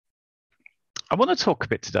I want to talk a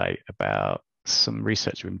bit today about some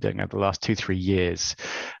research we've been doing over the last 2, 3 years.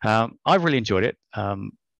 I've really enjoyed it.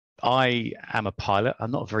 I am a pilot.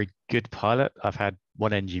 I'm not a very good pilot. I've had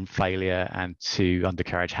one engine failure and two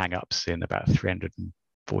undercarriage hang-ups in about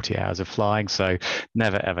 340 hours of flying. So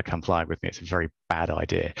never, ever come flying with me. It's a very bad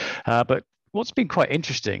idea. But what's been quite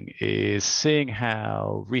interesting is seeing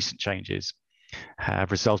how recent changes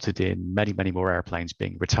have resulted in many, many more airplanes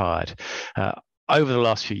being retired. Over the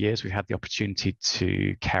last few years, we've had the opportunity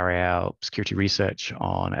to carry out security research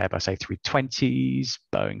on Airbus A320s,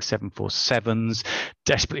 Boeing 747s,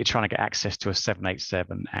 desperately trying to get access to a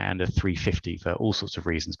 787 and a 350 for all sorts of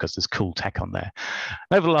reasons, because there's cool tech on there.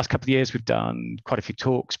 Over the last couple of years, we've done quite a few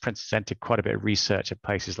talks, presented quite a bit of research at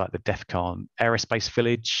places like the DEF CON Aerospace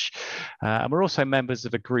Village. And we're also members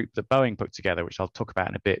of a group that Boeing put together, which I'll talk about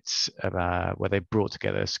in a bit, where they brought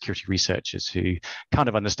together security researchers who kind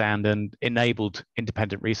of understand and enabled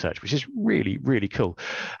independent research, which is really, really cool.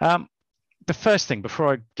 The first thing,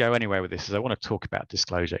 before I go anywhere with this, is I want to talk about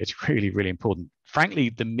disclosure. It's really, really important. Frankly,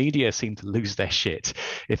 the media seem to lose their shit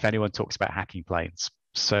if anyone talks about hacking planes.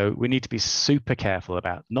 So we need to be super careful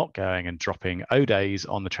about not going and dropping O-days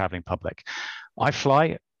on the traveling public. I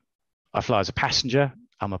fly as a passenger.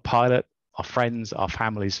 I'm a pilot. Our friends, our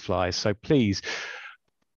families fly. So please,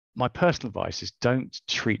 my personal advice is don't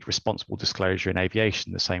treat responsible disclosure in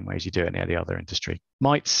aviation the same way as you do in any other industry.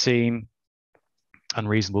 Might seem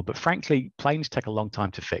unreasonable, but frankly, planes take a long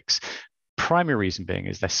time to fix. Primary reason being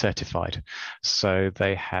is they're certified. So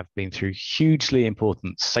they have been through hugely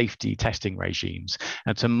important safety testing regimes.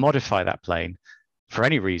 And to modify that plane for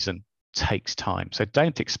any reason takes time. So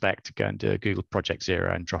don't expect to go and do a Google Project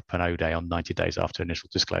Zero and drop an O-day on 90 days after initial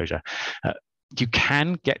disclosure. You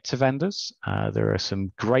can get to vendors. There are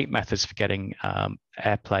some great methods for getting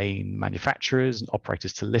airplane manufacturers and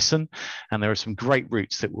operators to listen. And there are some great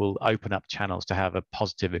routes that will open up channels to have a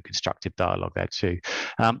positive and constructive dialogue there too.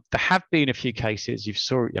 There have been a few cases,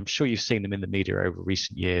 I'm sure you've seen them in the media over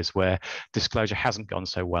recent years, where disclosure hasn't gone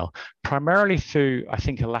so well, primarily through, I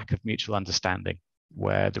think, a lack of mutual understanding,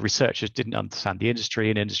 where the researchers didn't understand the industry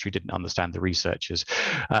and industry didn't understand the researchers.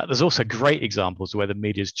 There's also great examples where the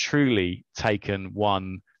media's truly taken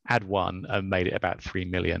ad one and made it about 3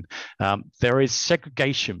 million. There is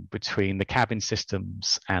segregation between the cabin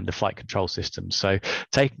systems and the flight control systems. So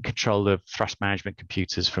taking control of thrust management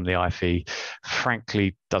computers from the IFE,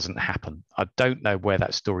 frankly, doesn't happen. I don't know where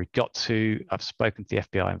that story got to. I've spoken to the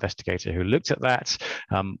FBI investigator who looked at that.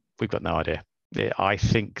 We've got no idea. I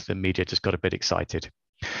think the media just got a bit excited.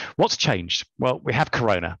 What's changed? Well, we have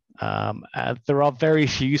Corona. There are very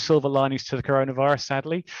few silver linings to the coronavirus,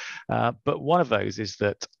 sadly. But one of those is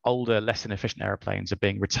that older, less than efficient airplanes are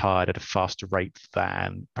being retired at a faster rate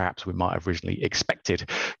than perhaps we might have originally expected.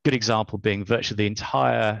 Good example being virtually the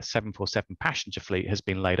entire 747 passenger fleet has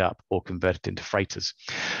been laid up or converted into freighters.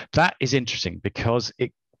 That is interesting because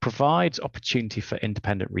it provides opportunity for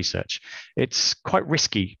independent research. It's quite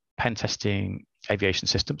risky pen testing aviation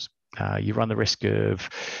systems. You run the risk of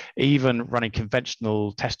even running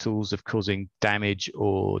conventional test tools of causing damage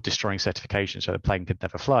or destroying certification, so the plane could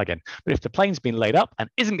never fly again. But if the plane's been laid up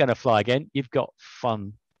and isn't going to fly again, you've got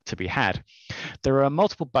fun to be had. There are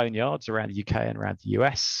multiple boneyards around the UK and around the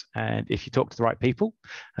US, and if you talk to the right people,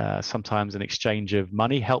 sometimes an exchange of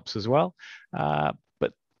money helps as well.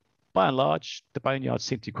 But by and large, the boneyards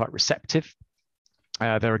seem to be quite receptive.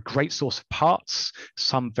 They're a great source of parts,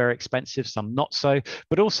 some very expensive, some not so.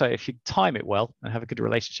 But also, if you time it well and have a good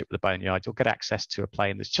relationship with the boneyard, you'll get access to a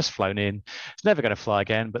plane that's just flown in. It's never going to fly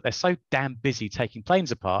again, but they're so damn busy taking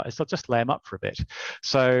planes apart, they'll just lay them up for a bit.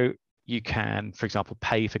 So you can, for example,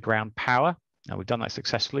 pay for ground power. Now, we've done that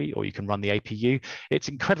successfully, or you can run the APU. It's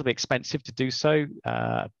incredibly expensive to do so.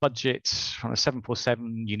 Budget on a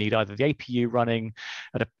 747, you need either the APU running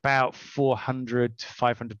at about $400 to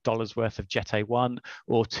 $500 worth of Jet A1,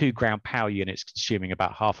 or 2 ground power units consuming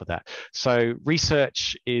about half of that. So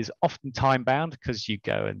research is often time bound because you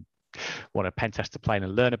go and want to pen test the plane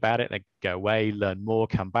and learn about it, then go away, learn more,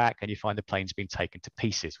 come back, and you find the plane's been taken to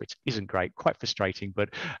pieces, which isn't great, quite frustrating, but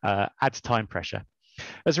adds time pressure.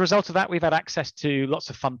 As a result of that, we've had access to lots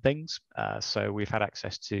of fun things. So we've had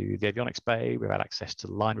access to the avionics bay, we've had access to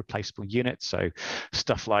line replaceable units, so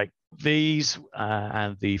stuff like these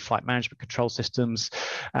and the flight management control systems.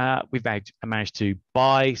 We've managed to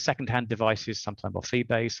buy second-hand devices, sometimes off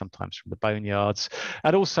eBay, sometimes from the boneyards,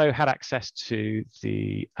 and also had access to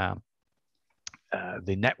the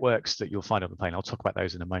networks that you'll find on the plane. I'll talk about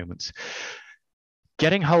those in a moment.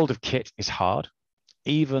 Getting hold of kit is hard.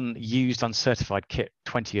 Even used uncertified kit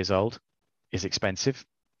 20 years old is expensive.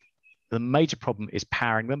 The major problem is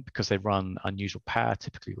powering them because they run unusual power.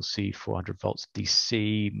 Typically, you'll see 400 volts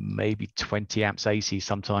DC, maybe 20 amps AC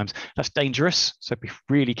sometimes. That's dangerous, so be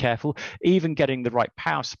really careful. Even getting the right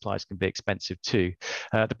power supplies can be expensive too.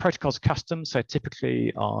 The protocols are custom, so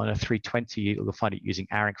typically on a 320, you'll find it using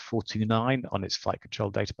ARINC 429 on its flight control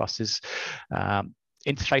data buses.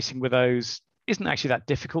 Interfacing with those isn't actually that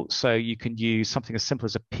difficult, so you can use something as simple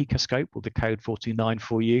as a picoscope will decode 429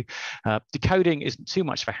 for you. Decoding isn't too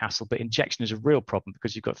much of a hassle, but injection is a real problem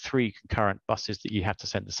because you've got 3 concurrent buses that you have to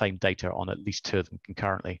send the same data on, at least 2 of them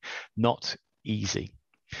concurrently. Not easy.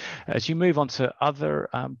 As you move on to other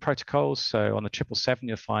protocols, so on the 777,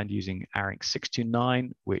 you'll find using ARINC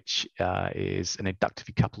 629, which is an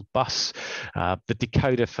inductively coupled bus. The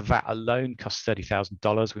decoder for that alone costs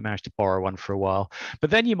 $30,000. We managed to borrow one for a while. But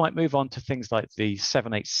then you might move on to things like the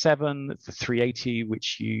 787, the 380,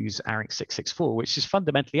 which use ARINC 664, which is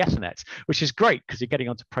fundamentally Ethernet, which is great because you're getting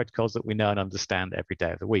onto protocols that we know and understand every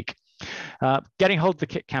day of the week. Getting hold of the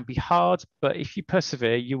kit can be hard, but if you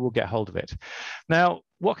persevere, you will get hold of it. Now,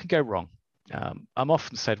 what can go wrong? I'm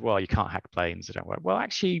often said, well, you can't hack planes, they don't work. Well,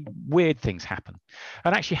 actually, weird things happen.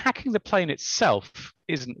 And actually, hacking the plane itself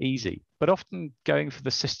isn't easy, but often going for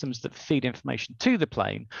the systems that feed information to the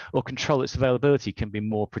plane or control its availability can be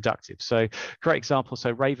more productive. So great example,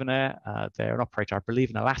 so Raven Air, they're an operator, I believe,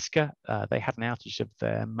 in Alaska. They had an outage of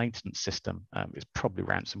their maintenance system. It's probably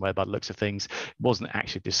ransomware by the looks of things. It wasn't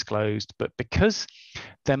actually disclosed, but because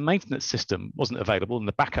their maintenance system wasn't available and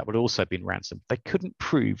the backup had also been ransomed, they couldn't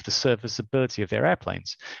prove the serviceability of their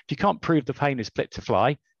airplanes. If you can't prove the plane is fit to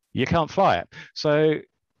fly, you can't fly it. So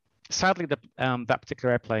sadly, that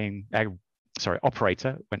particular airplane,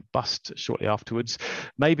 operator went bust shortly afterwards.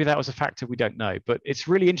 Maybe that was a factor, we don't know. But it's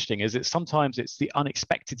really interesting is that sometimes it's the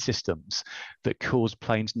unexpected systems that cause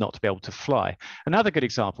planes not to be able to fly. Another good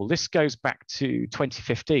example, this goes back to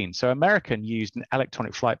 2015. So American used an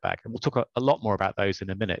electronic flight bag, and we'll talk a lot more about those in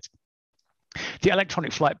a minute. The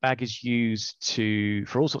electronic flight bag is used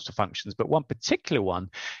for all sorts of functions, but one particular one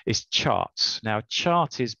is charts. Now, a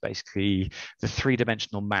chart is basically the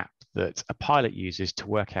 3-dimensional map that a pilot uses to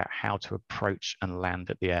work out how to approach and land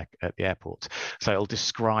at the airport. So it'll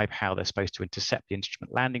describe how they're supposed to intercept the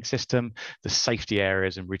instrument landing system, the safety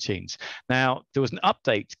areas and routines. Now, there was an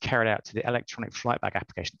update carried out to the electronic flight bag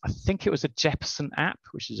application. I think it was a Jeppesen app,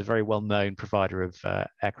 which is a very well-known provider of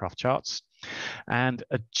aircraft charts. And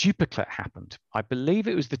a duplicate happened. I believe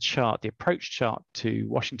it was the approach chart to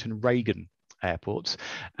Washington Reagan airports.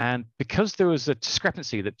 And because there was a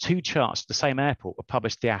discrepancy that 2 charts at the same airport were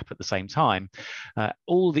published the app at the same time,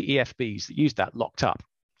 all the EFBs that used that locked up.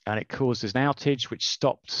 And it caused an outage which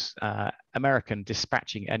stopped American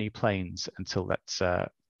dispatching any planes until that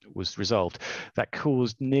was resolved. That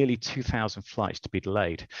caused nearly 2,000 flights to be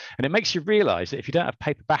delayed. And it makes you realize that if you don't have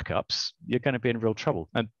paper backups, you're going to be in real trouble.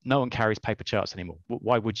 And no one carries paper charts anymore.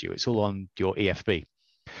 Why would you? It's all on your EFB.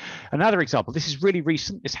 Another example, this is really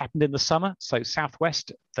recent. This happened in the summer. So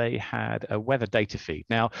Southwest, they had a weather data feed.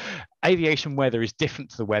 Now, aviation weather is different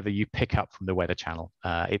to the weather you pick up from the Weather Channel.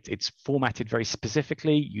 It's formatted very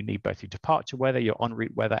specifically. You need both your departure weather, your en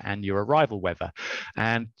route weather, and your arrival weather.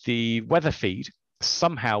 And the weather feed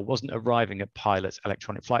somehow wasn't arriving at pilots'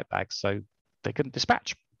 electronic flight bags, so they couldn't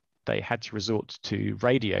dispatch. They had to resort to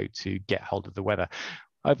radio to get hold of the weather.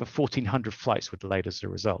 Over 1,400 flights were delayed as a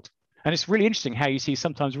result. And it's really interesting how you see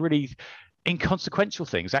sometimes really inconsequential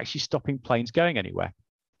things actually stopping planes going anywhere.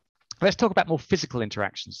 Let's talk about more physical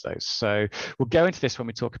interactions, though. So we'll go into this when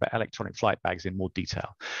we talk about electronic flight bags in more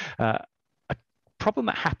detail. A problem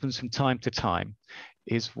that happens from time to time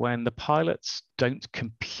is when the pilots don't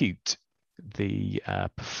compute the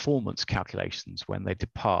performance calculations when they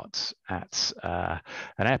depart at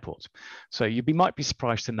an airport. So you might be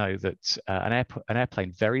surprised to know that an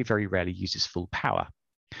airplane very, very rarely uses full power.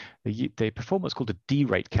 They perform what's called a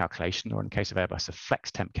D-rate calculation, or in the case of Airbus, a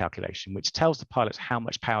flex temp calculation, which tells the pilots how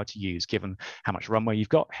much power to use given how much runway you've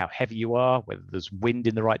got, how heavy you are, whether there's wind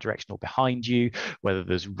in the right direction or behind you, whether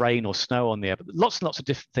there's rain or snow on the air. But lots and lots of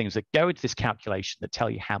different things that go into this calculation that tell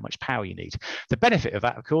you how much power you need. The benefit of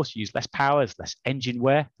that, of course, you use less power, there's less engine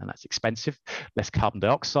wear, and that's expensive, less carbon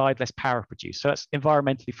dioxide, less power produced. So that's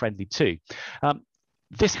environmentally friendly too.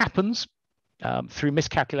 This happens through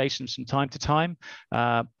miscalculations from time to time.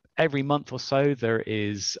 Every month or so, there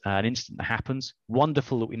is an incident that happens.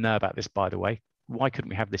 Wonderful that we know about this, by the way. Why couldn't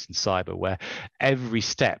we have this in cyber, where every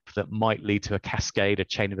step that might lead to a cascade, a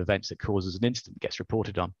chain of events that causes an incident gets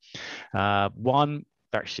reported on?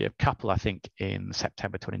 Actually a couple, I think, in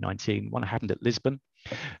September 2019. One happened at Lisbon.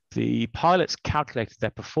 The pilots calculated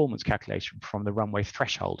their performance calculation from the runway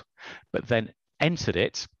threshold, but then entered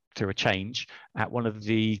it to a change at one of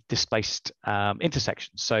the displaced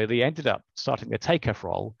intersections. So they ended up starting their takeoff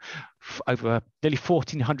roll over nearly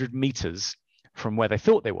 1,400 meters from where they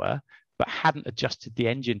thought they were, but hadn't adjusted the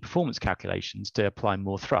engine performance calculations to apply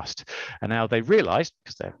more thrust. And now they realized,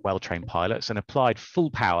 because they're well-trained pilots, and applied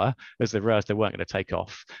full power as they realized they weren't going to take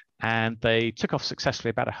off. And they took off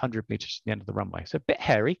successfully about 100 meters to the end of the runway. So a bit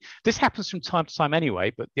hairy. This happens from time to time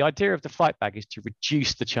anyway, but the idea of the flight bag is to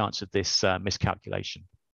reduce the chance of this miscalculation.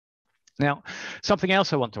 Now, something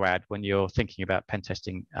else I want to add when you're thinking about pen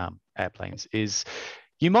testing airplanes is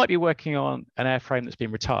you might be working on an airframe that's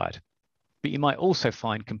been retired, but you might also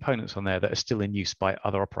find components on there that are still in use by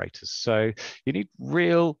other operators. So you need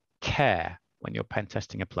real care when you're pen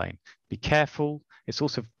testing a plane. Be careful. It's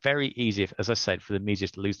also very easy, as I said, for the media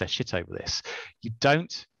to lose their shit over this. You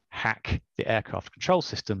don't hack the aircraft control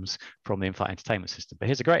systems from the in-flight entertainment system. But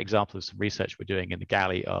here's a great example of some research we're doing in the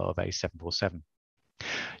galley of a 747.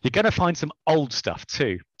 You're going to find some old stuff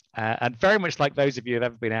too. And very much like those of you who've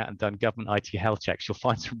ever been out and done government IT health checks, you'll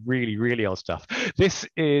find some really, really old stuff. This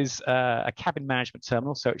is a cabin management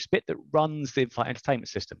terminal. So it's a bit that runs the in-flight entertainment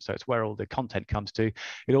system. So it's where all the content comes to.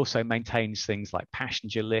 It also maintains things like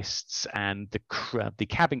passenger lists, and the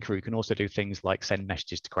cabin crew can also do things like send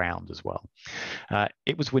messages to ground as well.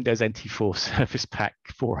 It was Windows NT4 Service Pack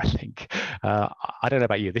 4, I think. I don't know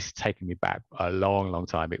about you. This is taking me back a long, long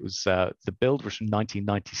time. It was the build was from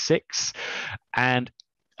 1996. And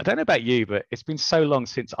I don't know about you, but it's been so long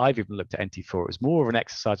since I've even looked at NT4. It was more of an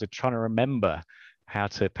exercise of trying to remember how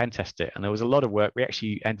to pen test it. And there was a lot of work. We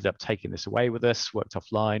actually ended up taking this away with us, worked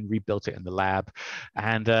offline, rebuilt it in the lab.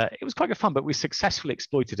 And it was quite good fun, but we successfully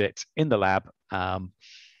exploited it in the lab.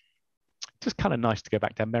 Just kind of nice to go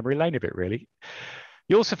back down memory lane a bit, really.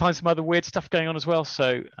 You also find some other weird stuff going on as well.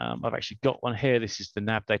 So I've actually got one here. This is the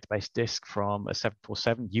nav database disk from a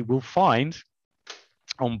 747. You will find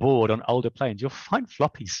on board on older planes, you'll find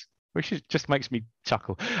floppies, which just makes me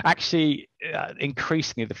chuckle. Actually,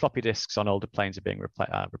 increasingly, the floppy disks on older planes are being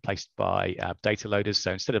replaced by data loaders.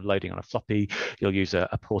 So instead of loading on a floppy, you'll use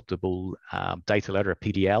a portable data loader, a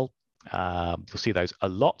PDL. You'll see those a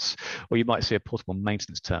lot, or you might see a portable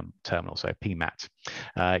maintenance terminal, so a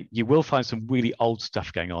PMAT. You will find some really old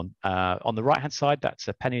stuff going on. On the right-hand side, that's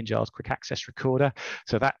a Penny & Giles quick access recorder.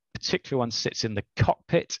 So that particular one sits in the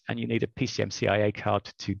cockpit, and you need a PCM CIA card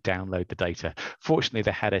to download the data. Fortunately,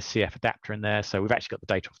 they had a CF adapter in there, so we've actually got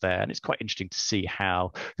the data off there, and it's quite interesting to see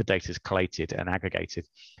how the data is collated and aggregated.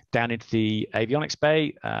 Down into the avionics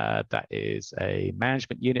bay, that is a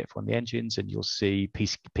management unit for one of the engines, and you'll see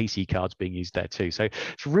PC cards being used there too. So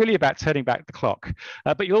it's really about turning back the clock.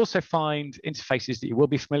 But you also find interfaces that you will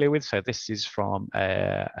be familiar with. So this is from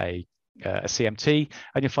a CMT,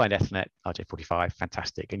 and you'll find Ethernet, RJ45,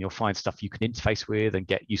 fantastic, and you'll find stuff you can interface with and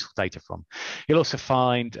get useful data from. You'll also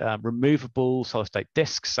find removable solid-state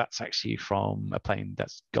disks. That's actually from a plane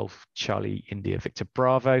that's Golf Charlie India Victor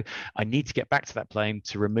Bravo. I need to get back to that plane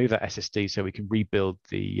to remove that SSD so we can rebuild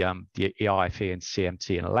the EIFE and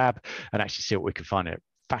CMT in a lab and actually see what we can find. It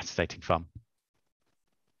fascinating fun.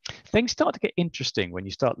 Things start to get interesting when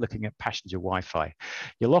you start looking at passenger Wi-Fi.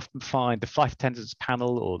 You'll often find the flight attendant's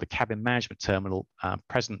panel or the cabin management terminal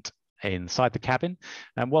present inside the cabin.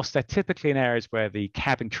 And whilst they're typically in areas where the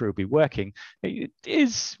cabin crew will be working, it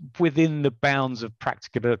is within the bounds of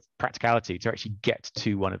practicality to actually get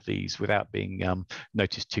to one of these without being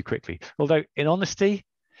noticed too quickly. Although, in honesty,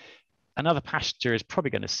 another passenger is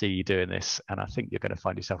probably going to see you doing this, and I think you're going to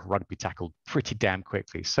find yourself rugby tackled pretty damn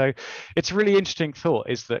quickly. So it's a really interesting thought,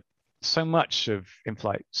 is that so much of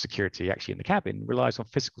in-flight security actually in the cabin relies on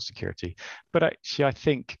physical security. But actually, I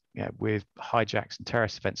think with hijacks and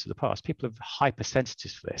terrorist events of the past, people are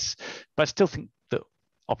hypersensitive to this. But I still think that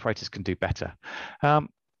operators can do better.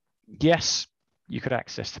 Yes, you could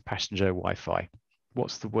access the passenger Wi-Fi.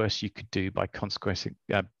 What's the worst you could do by consequencing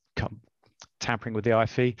tampering with the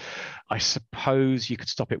IFE? I suppose you could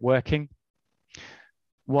stop it working.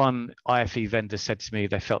 One IFE vendor said to me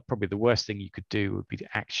they felt probably the worst thing you could do would be to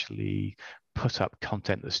actually put up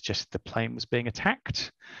content that suggested the plane was being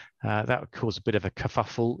attacked. That would cause a bit of a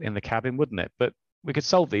kerfuffle in the cabin, wouldn't it? But we could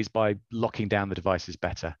solve these by locking down the devices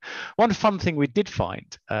better. One fun thing we did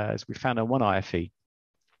find is we found on one IFE,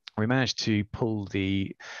 we managed to pull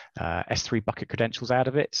the S3 bucket credentials out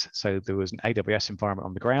of it. So there was an AWS environment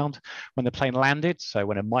on the ground. When the plane landed, so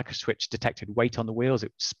when a microswitch detected weight on the wheels, it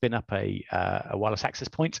would spin up a wireless access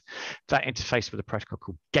point. That interfaced with a protocol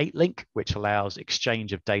called GateLink, which allows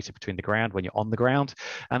exchange of data between the ground when you're on the ground.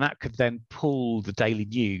 And that could then pull the daily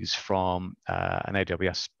news from an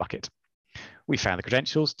AWS bucket. We found the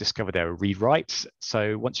credentials, discovered there were read-writes.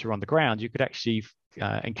 So once you're on the ground, you could actually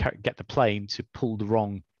get the plane to pull the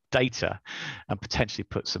wrong data and potentially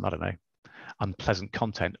put some, I don't know, unpleasant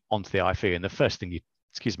content onto the IFE. And the first thing you,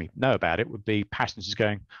 know about it would be passengers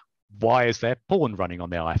going, why is there porn running on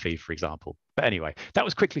the IFE, for example? But anyway, that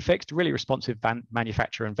was quickly fixed, really responsive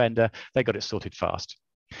manufacturer and vendor. They got it sorted fast.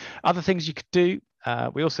 Other things you could do,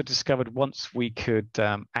 we also discovered once we could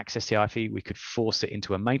access the IFE, we could force it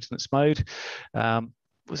into a maintenance mode.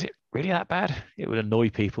 Was it really that bad? It would annoy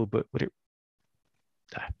people, but would it?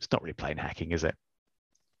 It's not really plain hacking, is it?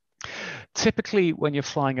 Typically, when you're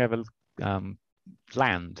flying over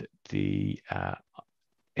land, the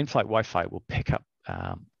in-flight Wi-Fi will pick up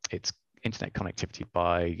its internet connectivity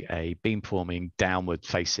by a beamforming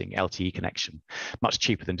downward-facing LTE connection, much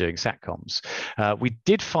cheaper than doing SATCOMs. We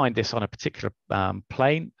did find this on a particular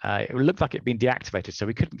plane. It looked like it had been deactivated, so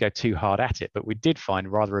we couldn't go too hard at it, but we did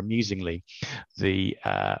find, rather amusingly, the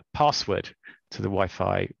password to the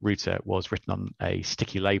Wi-Fi router was written on a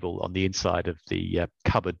sticky label on the inside of the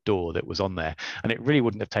cupboard door that was on there. And it really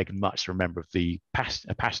wouldn't have taken much to remember if the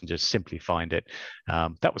passengers simply find it.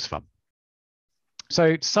 That was fun.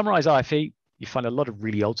 So to summarize IFE, you find a lot of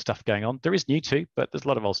really old stuff going on. There is new too, but there's a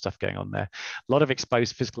lot of old stuff going on there. A lot of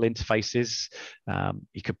exposed physical interfaces.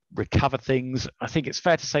 You could recover things. I think it's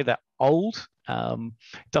fair to say that old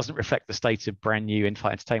doesn't reflect the state of brand new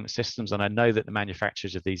in-flight entertainment systems. And I know that the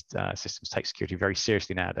manufacturers of these systems take security very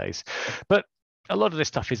seriously nowadays. But a lot of this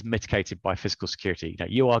stuff is mitigated by physical security.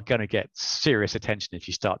 You are going to get serious attention if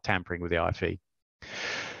you start tampering with the IFE.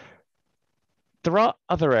 There are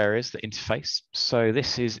other areas that interface. So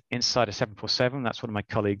this is inside a 747. That's one of my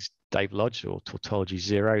colleagues, Dave Lodge, or Tautology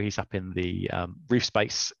Zero. He's up in the roof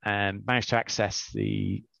space and managed to access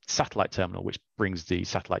the satellite terminal, which brings the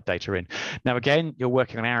satellite data in. Now, again, you're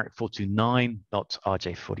working on ARIC 429, not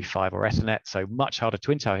RJ45 or Ethernet, so much harder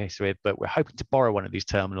to interface with, but we're hoping to borrow one of these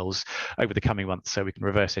terminals over the coming months so we can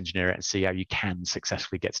reverse engineer it and see how you can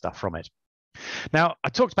successfully get stuff from it. Now, I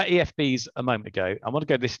talked about EFBs a moment ago. I want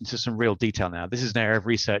to go into some real detail now. This is an area of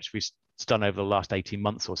research we've done over the last 18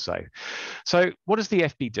 months or so. So what does the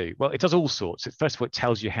EFB do? Well, it does all sorts. First of all, it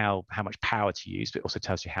tells you how much power to use, but it also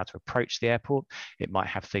tells you how to approach the airport. It might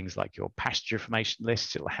have things like your passenger information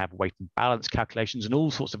lists. It'll have weight and balance calculations and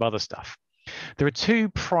all sorts of other stuff. There are two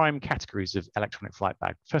prime categories of electronic flight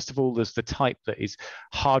bag. First of all, there's the type that is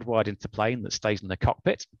hardwired into the plane that stays in the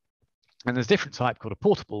cockpit. And there's a different type called a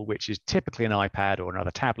portable, which is typically an iPad or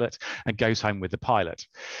another tablet and goes home with the pilot.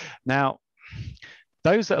 Now,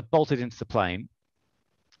 those that are bolted into the plane,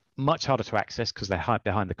 much harder to access because they hide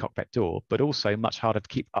behind the cockpit door, but also much harder to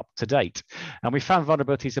keep up to date. And we found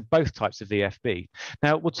vulnerabilities of both types of VFB.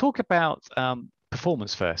 Now, we'll talk about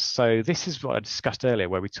performance first. So this is what I discussed earlier,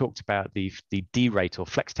 where we talked about the D rate or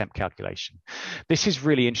flex temp calculation. This is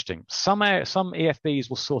really interesting. Some EFBs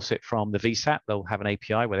will source it from the VSAT. They'll have an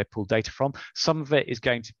API where they pull data from. Some of it is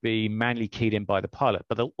going to be manually keyed in by the pilot,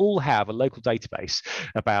 but they'll all have a local database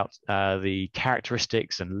about the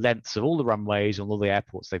characteristics and lengths of all the runways and all the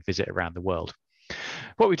airports they visit around the world.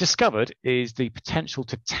 What we discovered is the potential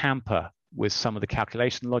to tamper with some of the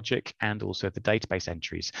calculation logic and also the database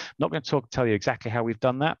entries. I'm not going to tell you exactly how we've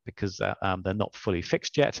done that because they're not fully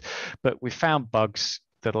fixed yet, but we found bugs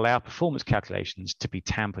that allow performance calculations to be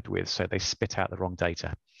tampered with, so they spit out the wrong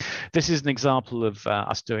data. This is an example of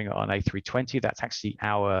us doing it on A320. That's actually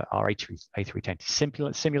our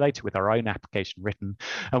A320 simulator with our own application written.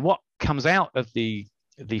 And what comes out of the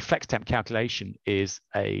flex temp calculation is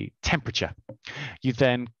a temperature. You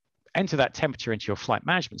then enter that temperature into your flight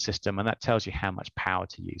management system, and that tells you how much power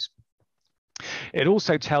to use. It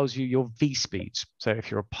also tells you your V speeds. So if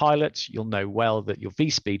you're a pilot, you'll know well that your V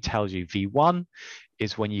speed tells you V1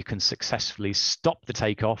 is when you can successfully stop the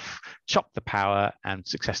takeoff, chop the power, and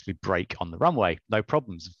successfully brake on the runway. No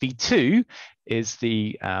problems. V2 is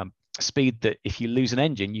the speed that if you lose an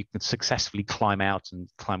engine, you can successfully climb out and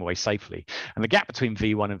climb away safely. And the gap between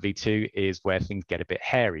V1 and V2 is where things get a bit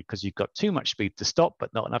hairy because you've got too much speed to stop,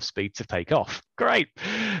 but not enough speed to take off. Great.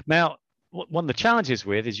 Now, one of the challenges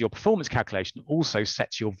with is your performance calculation also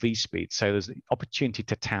sets your V speed. So there's an opportunity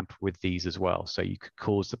to tamper with these as well. So you could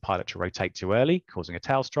cause the pilot to rotate too early, causing a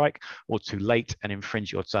tail strike, or too late and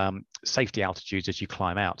infringe your safety altitudes as you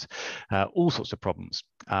climb out. All sorts of problems.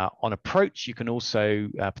 On approach, you can also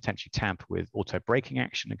potentially tamper with auto braking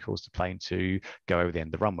action and cause the plane to go over the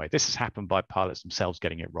end of the runway. This has happened by pilots themselves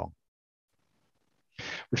getting it wrong.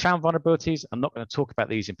 We found vulnerabilities. I'm not going to talk about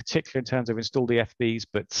these in particular in terms of installed EFBs,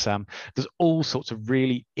 but there's all sorts of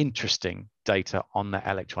really interesting data on that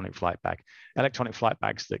electronic flight bag. Electronic flight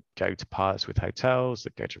bags that go to pilots with hotels,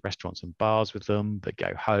 that go to restaurants and bars with them, that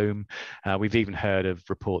go home. We've even heard of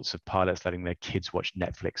reports of pilots letting their kids watch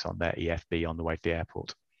Netflix on their EFB on the way to the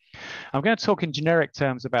airport. I'm going to talk in generic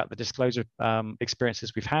terms about the disclosure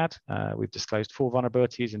experiences we've had. We've disclosed 4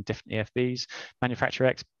 vulnerabilities in different EFBs. Manufacturer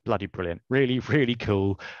X, bloody brilliant. Really, really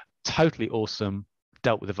cool. Totally awesome.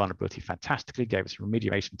 Dealt with the vulnerability fantastically, gave us a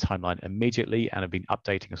remediation timeline immediately, and have been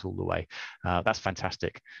updating us all the way. That's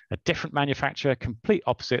fantastic. A different manufacturer, complete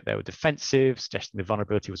opposite. They were defensive, suggesting the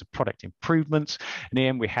vulnerability was a product improvement. In the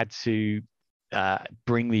end, we had to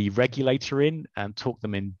bring the regulator in and talk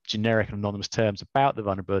them in generic and anonymous terms about the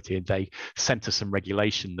vulnerability, and they sent us some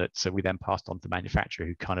regulation that we then passed on to the manufacturer,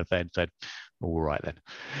 who kind of then said, all right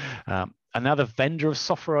then. Another vendor of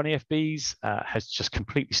software on EFBs has just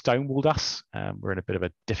completely stonewalled us. We're in a bit of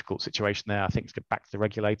a difficult situation there. I think it's get back to the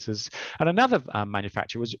regulators. And another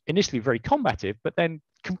manufacturer was initially very combative, but then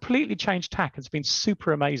completely changed tack. It's been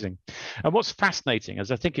super amazing. And what's fascinating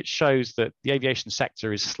is I think it shows that the aviation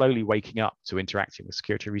sector is slowly waking up to interacting with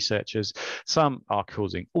security researchers. Some are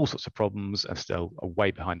causing all sorts of problems and still are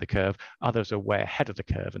way behind the curve. Others are way ahead of the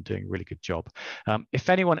curve and doing a really good job. If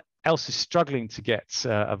anyone else is struggling to get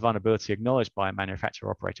a vulnerability acknowledged by a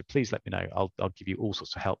manufacturer operator, please let me know. I'll give you all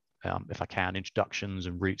sorts of help if I can, introductions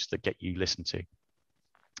and routes that get you listened to.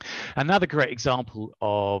 Another great example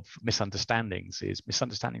of misunderstandings is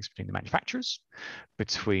misunderstandings between the manufacturers,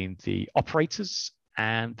 between the operators,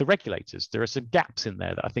 and the regulators. There are some gaps in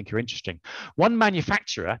there that I think are interesting. One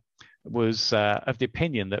manufacturer was of the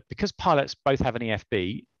opinion that because pilots both have an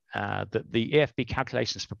EFB, that the EFB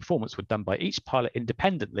calculations for performance were done by each pilot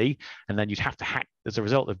independently, and then you'd have to hack, as a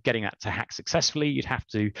result of getting that to hack successfully, you'd have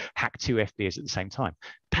to hack 2 FBs at the same time.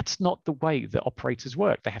 That's not the way that operators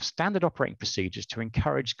work. They have standard operating procedures to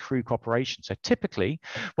encourage crew cooperation. So typically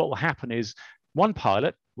what will happen is one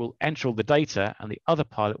pilot will enter all the data and the other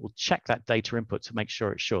pilot will check that data input to make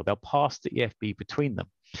sure it's sure. They'll pass the EFB between them.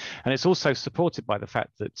 And it's also supported by the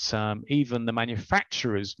fact that even the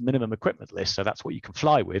manufacturer's minimum equipment list, so that's what you can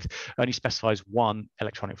fly with, only specifies 1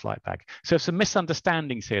 electronic flight bag. So some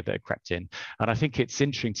misunderstandings here that are crept in. And I think it's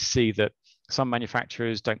interesting to see that some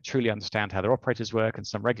manufacturers don't truly understand how their operators work, and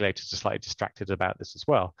some regulators are slightly distracted about this as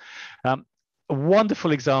well. A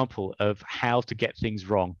wonderful example of how to get things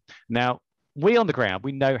wrong. Now, we on the ground,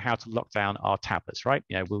 we know how to lock down our tablets, right?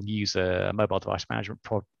 You know, we'll use a mobile device management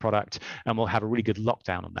product and we'll have a really good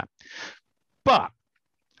lockdown on that. But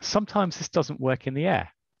sometimes this doesn't work in the air.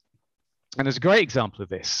 And there's a great example of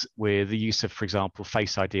this with the use of, for example,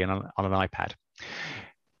 Face ID on an iPad.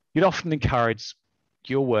 You'd often encourage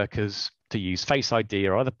your workers to use Face ID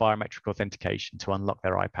or other biometric authentication to unlock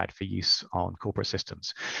their iPad for use on corporate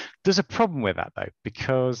systems. There's a problem with that, though,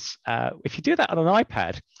 because if you do that on an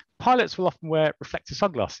iPad, pilots will often wear reflective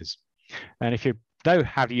sunglasses. And if you know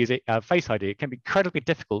how to use Face ID, it can be incredibly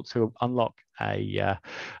difficult to unlock an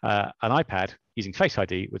iPad using Face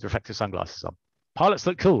ID with reflective sunglasses on. Pilots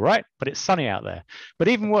look cool, right? But it's sunny out there. But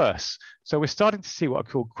even worse, so we're starting to see what are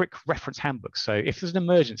called quick reference handbooks. So if there's an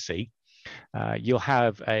emergency, you'll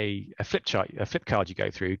have a flip card you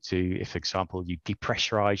go through to, if, for example, you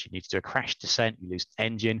depressurize, you need to do a crash descent, you lose an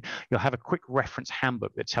engine, you'll have a quick reference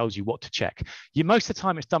handbook that tells you what to check. Most of the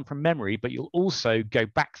time it's done from memory, but you'll also go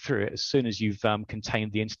back through it as soon as you've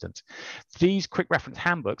contained the incident. These quick reference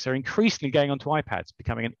handbooks are increasingly going onto iPads,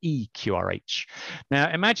 becoming an EQRH.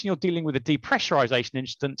 Now, imagine you're dealing with a depressurization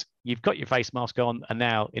incident, you've got your face mask on, and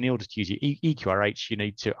now in order to use your EQRH, you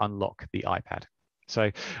need to unlock the iPad. So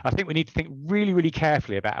I think we need to think really, really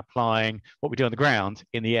carefully about applying what we do on the ground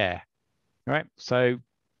in the air, right? So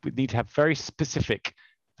we need to have very specific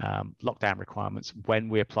lockdown requirements when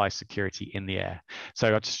we apply security in the air.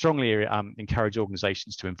 So I'd strongly encourage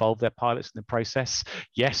organizations to involve their pilots in the process.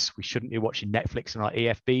 Yes, we shouldn't be watching Netflix on our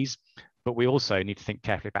EFBs, but we also need to think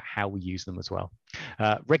carefully about how we use them as well.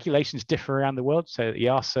 Regulations differ around the world. So the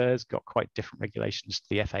EASA has got quite different regulations to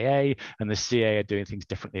the FAA, and the CA are doing things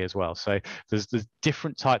differently as well. So there's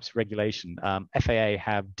different types of regulation. FAA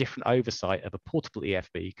have different oversight of a portable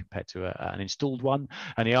EFB compared to an installed one,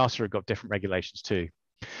 and the EASA have got different regulations too.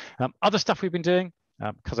 Other stuff we've been doing,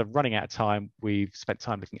 because I'm running out of time, we've spent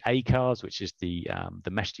time looking at ACARS, which is the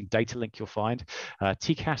messaging data link you'll find.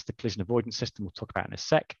 TCAS, the collision avoidance system, we'll talk about in a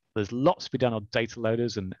sec. There's lots to be done on data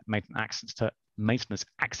loaders and maintenance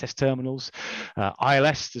access terminals.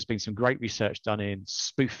 ILS, there's been some great research done in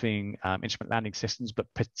spoofing instrument landing systems, but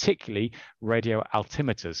particularly radio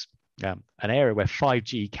altimeters, an area where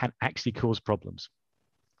 5G can actually cause problems.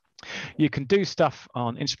 You can do stuff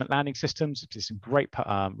on instrument landing systems. There's some great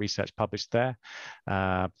research published there.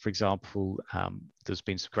 For example, there's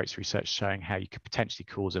been some great research showing how you could potentially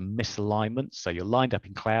cause a misalignment. So you're lined up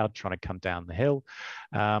in cloud trying to come down the hill,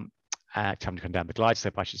 trying to come down the glide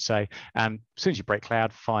slope, I should say. And as soon as you break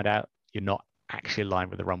cloud, find out you're not actually aligned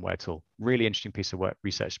with the runway at all. Really interesting piece of work,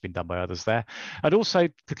 research has been done by others there. And also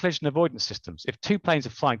the collision avoidance systems. If two planes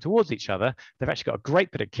are flying towards each other, they've actually got a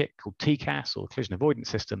great bit of kit called TCAS, or collision avoidance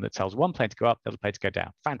system, that tells one plane to go up, the other plane to go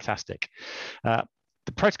down. Fantastic. The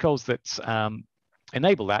protocols that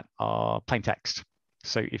enable that are plain text.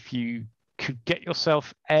 So if you could get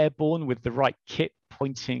yourself airborne with the right kit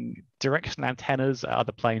pointing directional antennas at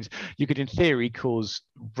other planes, you could in theory cause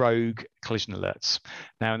rogue collision alerts.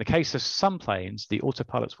 Now, in the case of some planes, the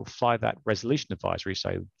autopilots will fly that resolution advisory,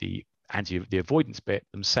 so the avoidance bit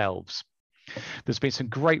themselves. There's been some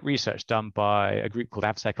great research done by a group called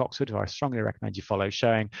AvSec Oxford, who I strongly recommend you follow,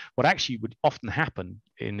 showing what actually would often happen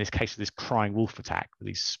in this case of this crying wolf attack with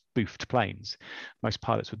these spoofed planes. Most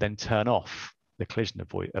pilots would then turn off the collision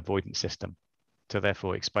avoidance system, so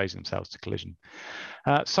therefore exposing themselves to collision.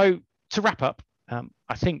 So to wrap up,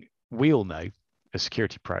 I think we all know as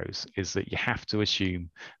security pros is that you have to assume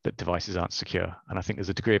that devices aren't secure. And I think there's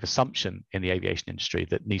a degree of assumption in the aviation industry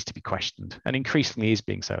that needs to be questioned, and increasingly is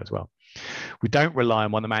being so as well. We don't rely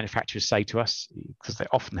on what the manufacturers say to us, because they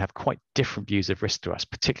often have quite different views of risk to us,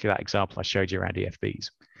 particularly that example I showed you around EFBs.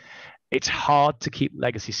 It's hard to keep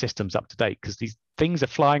legacy systems up to date because these things are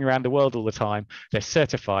flying around the world all the time. They're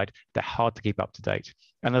certified. They're hard to keep up to date.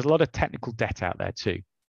 And there's a lot of technical debt out there too.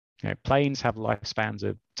 You know, planes have lifespans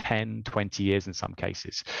of 10, 20 years in some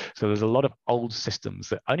cases. So there's a lot of old systems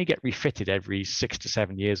that only get refitted every 6 to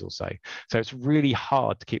 7 years or so. So it's really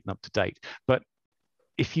hard to keep them up to date. But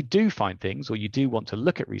if you do find things, or you do want to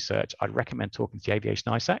look at research, I'd recommend talking to the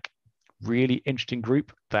Aviation ISAC. Really interesting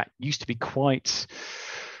group that used to be quite,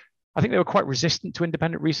 I think they were quite resistant to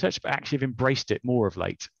independent research, but actually have embraced it more of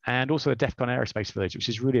late. And also the DEFCON Aerospace Village, which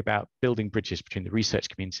is really about building bridges between the research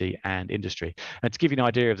community and industry. And to give you an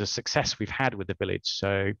idea of the success we've had with the village,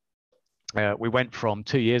 so we went from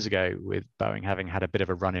 2 years ago with Boeing having had a bit of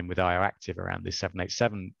a run-in with IO Active around the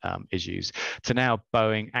 787 issues, to now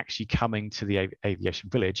Boeing actually coming to the Aviation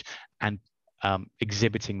Village and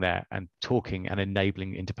exhibiting there and talking and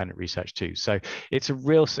enabling independent research too. So it's a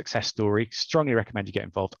real success story. Strongly recommend you get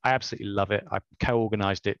involved. I absolutely love it. I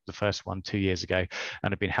co-organized it, the first one 2 years ago,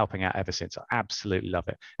 and have been helping out ever since. I absolutely love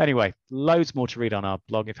it. Anyway, loads more to read on our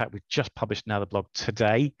blog. In fact, we've just published another blog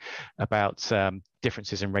today about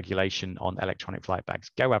differences in regulation on electronic flight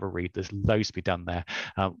bags. Go have a read. There's loads to be done there.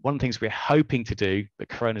 One of the things we're hoping to do, but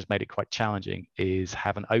Corona's made it quite challenging, is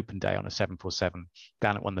have an open day on a 747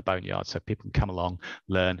 down at one of the boneyards, so people can come along,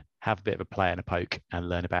 learn, have a bit of a play and a poke, and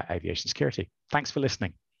learn about aviation security. Thanks for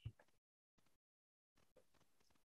listening.